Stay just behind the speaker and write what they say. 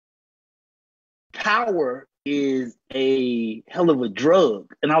power is a hell of a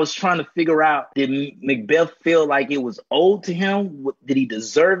drug. And I was trying to figure out, did Macbeth feel like it was owed to him? Did he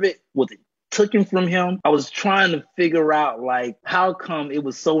deserve it? Was it taken from him? I was trying to figure out, like, how come it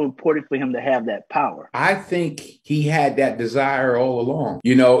was so important for him to have that power? I think he had that desire all along.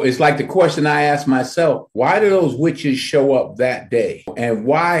 You know, it's like the question I asked myself, why do those witches show up that day? And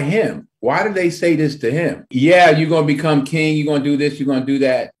why him? Why do they say this to him? Yeah, you're going to become king. You're going to do this. You're going to do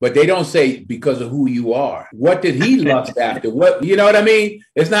that. But they don't say because of who you are. What did he lust after? What, you know what I mean?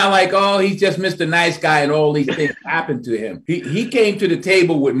 It's not like, oh, he's just Mr. Nice Guy and all these things happened to him. He came to the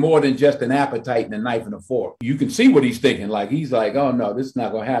table with more than just an appetite and a knife and a fork. You can see what he's thinking. Like, he's like, oh, no, this is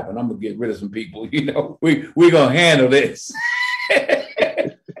not going to happen. I'm going to get rid of some people. You know, we're going to handle this.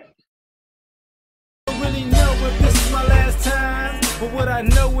 But what I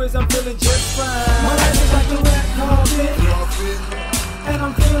know is I'm feeling just fine. My life is like a red carpet, and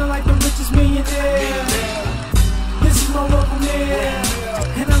I'm feeling like the richest millionaire. This is my local mayor,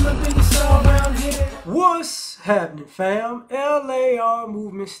 and I'm the biggest star around here. What's happening, fam? L.A.R.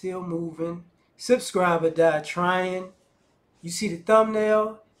 movement still moving. Subscriber died trying. You see the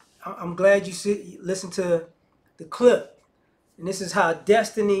thumbnail? I'm glad you listen to the clip. And this is how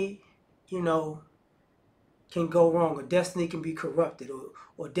destiny, you know, can go wrong, or destiny can be corrupted,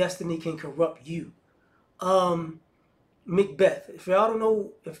 or destiny can corrupt you. Macbeth. If y'all don't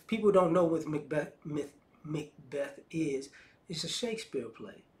know, if people don't know what Macbeth is, it's a Shakespeare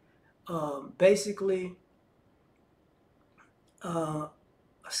play. Basically, a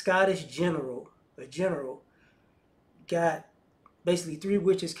Scottish general, got basically 3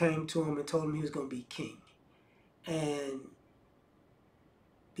 witches came to him and told him he was going to be king, and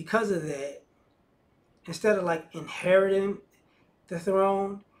because of that, instead of like inheriting the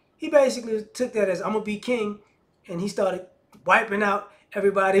throne, he basically took that as, I'm gonna be king, and he started wiping out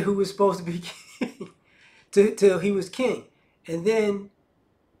everybody who was supposed to be king till he was king. And then,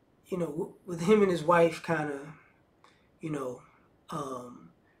 you know, with him and his wife kind of, you know,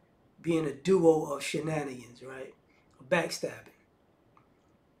 being a duo of shenanigans, right? Backstabbing.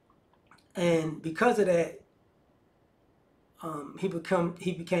 And because of that, he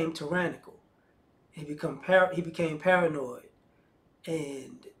became tyrannical. He became paranoid,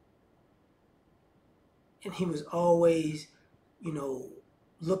 and he was always, you know,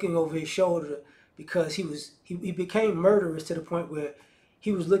 looking over his shoulder, because he became murderous to the point where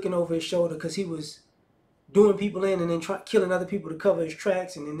he was looking over his shoulder because he was doing people in and then killing other people to cover his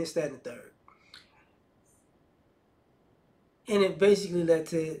tracks, and then this, that, and the third. And it basically led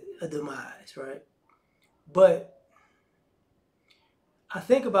to a demise, right? But I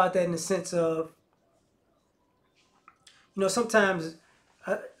think about that in the sense of, you know, sometimes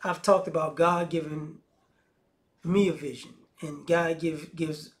I've talked about God giving me a vision, and God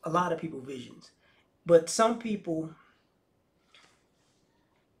gives a lot of people visions. But some people,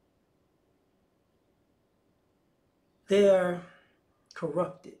 they are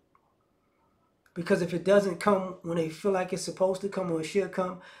corrupted, because if it doesn't come when they feel like it's supposed to come or it should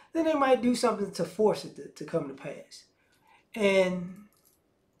come, then they might do something to force it to come to pass. And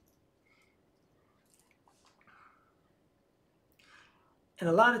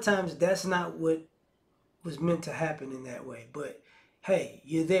a lot of times that's not what was meant to happen in that way. But hey,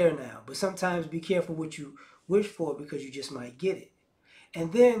 you're there now. But sometimes be careful what you wish for, because you just might get it.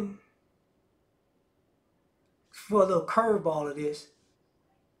 And then, for a little curveball of this,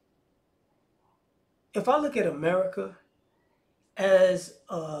 if I look at America as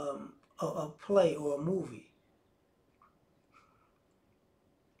a play or a movie,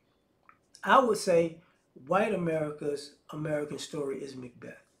 I would say white America's American story is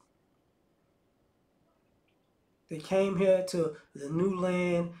Macbeth. They came here to the new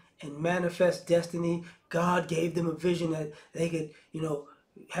land and manifest destiny. God gave them a vision that they could, you know,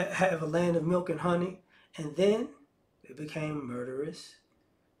 have a land of milk and honey. And then they became murderous,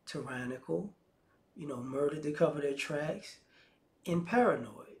 tyrannical, you know, murdered to cover their tracks, and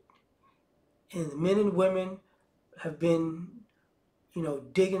paranoid. And the men and women have been, you know,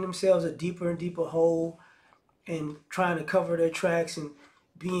 digging themselves a deeper and deeper hole and trying to cover their tracks and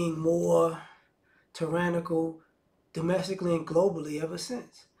being more tyrannical domestically and globally ever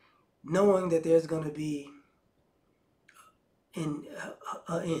since, knowing that there's going to be an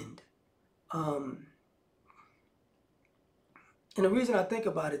end. And the reason I think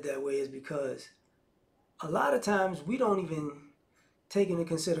about it that way is because a lot of times we don't even take into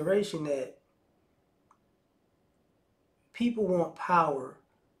consideration that people want power,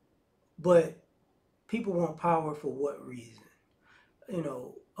 but people want power for what reason? You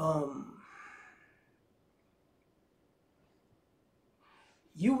know,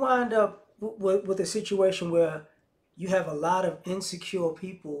 you wind up with a situation where you have a lot of insecure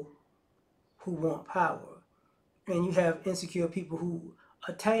people who want power, and you have insecure people who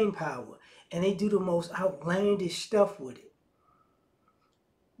attain power, and they do the most outlandish stuff with it.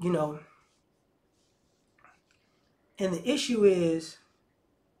 You know, and the issue is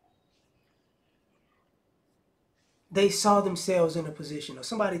they saw themselves in a position, or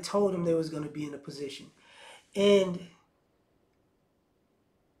somebody told them they was going to be in a position, and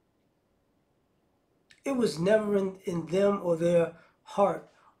it was never in them or their heart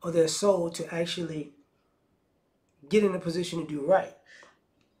or their soul to actually get in a position to do right.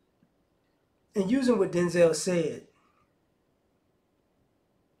 And using what Denzel said,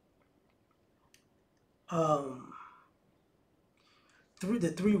 the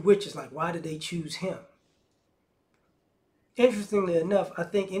three witches, like, why did they choose him? Interestingly enough, I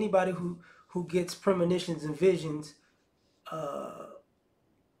think anybody who gets premonitions and visions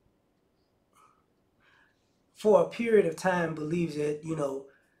for a period of time believes that, you know,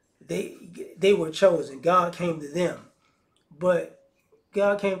 they were chosen. God came to them. But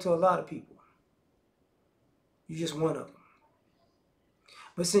God came to a lot of people. You're just one of them.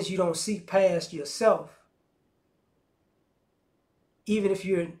 But since you don't see past yourself, even if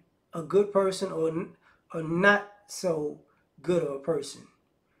you're a good person or not so good of a person,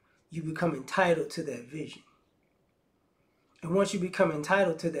 you become entitled to that vision. And once you become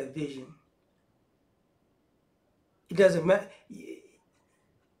entitled to that vision, it doesn't matter.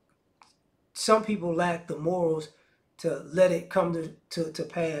 Some people lack the morals to let it come to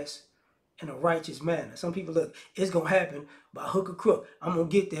pass in a righteous manner. Some people look, it's going to happen by hook or crook. I'm going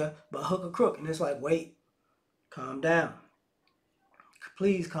to get there by hook or crook. And it's like, wait, calm down.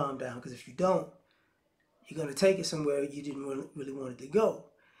 Please calm down, because if you don't, you're going to take it somewhere you didn't really want it to go.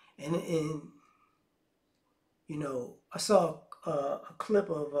 And you know, I saw a clip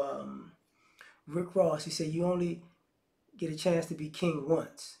of Rick Ross. He said, you only get a chance to be king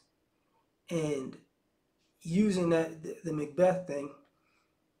once. And using that, the Macbeth thing,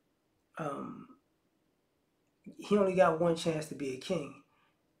 he only got one chance to be a king.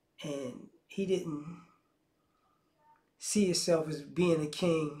 And he didn't see himself as being a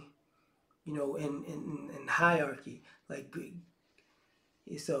king, you know, in hierarchy. Like,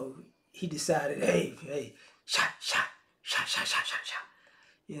 so he decided, hey, shot,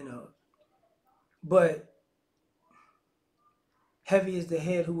 you know. But heavy is the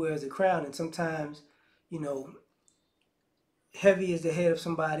head who wears the crown, and sometimes, you know, heavy is the head of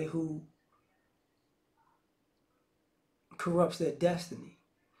somebody who corrupts their destiny,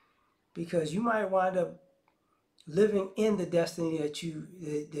 because you might wind up living in the destiny that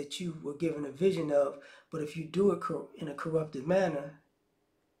you were given a vision of, but if you do it in a corrupted manner,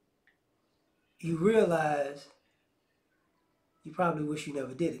 you realize you probably wish you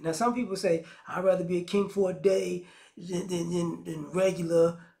never did it. Now, some people say, I'd rather be a king for a day than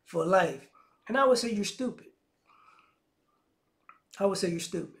regular for life. And I would say you're stupid. I would say you're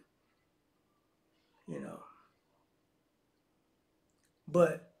stupid. You know.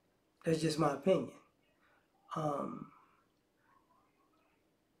 But that's just my opinion.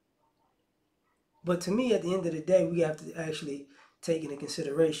 But to me, at the end of the day, we have to actually take into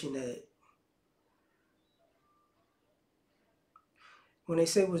consideration that when they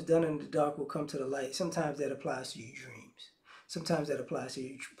say what's done in the dark will come to the light, sometimes that applies to your dreams. Sometimes that applies to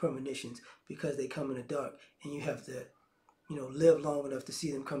your premonitions, because they come in the dark and you have to, you know, live long enough to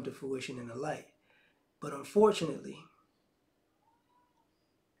see them come to fruition in the light. But unfortunately,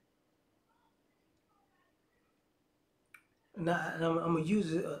 and I'm going to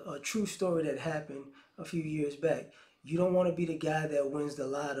use a true story that happened a few years back. You don't want to be the guy that wins the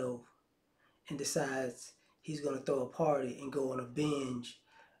lotto and decides he's going to throw a party and go on a binge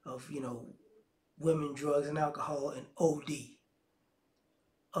of, you know, women, drugs, and alcohol, and OD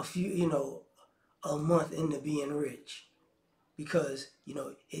a month into being rich, because, you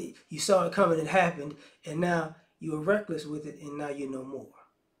know, you saw it coming, it happened, and now you were reckless with it, and now you know more.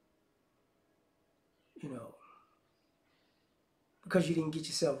 You know, because you didn't get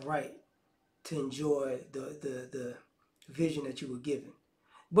yourself right to enjoy the vision that you were given.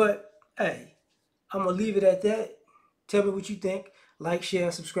 But hey, I'm gonna leave it at that. Tell me what you think. Like,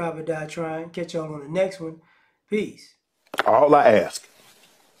 share, subscribe, or die trying. Catch y'all on the next one. Peace. All I ask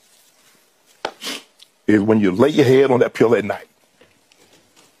is when you lay your head on that pillow at night,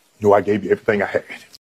 know I gave you everything I had.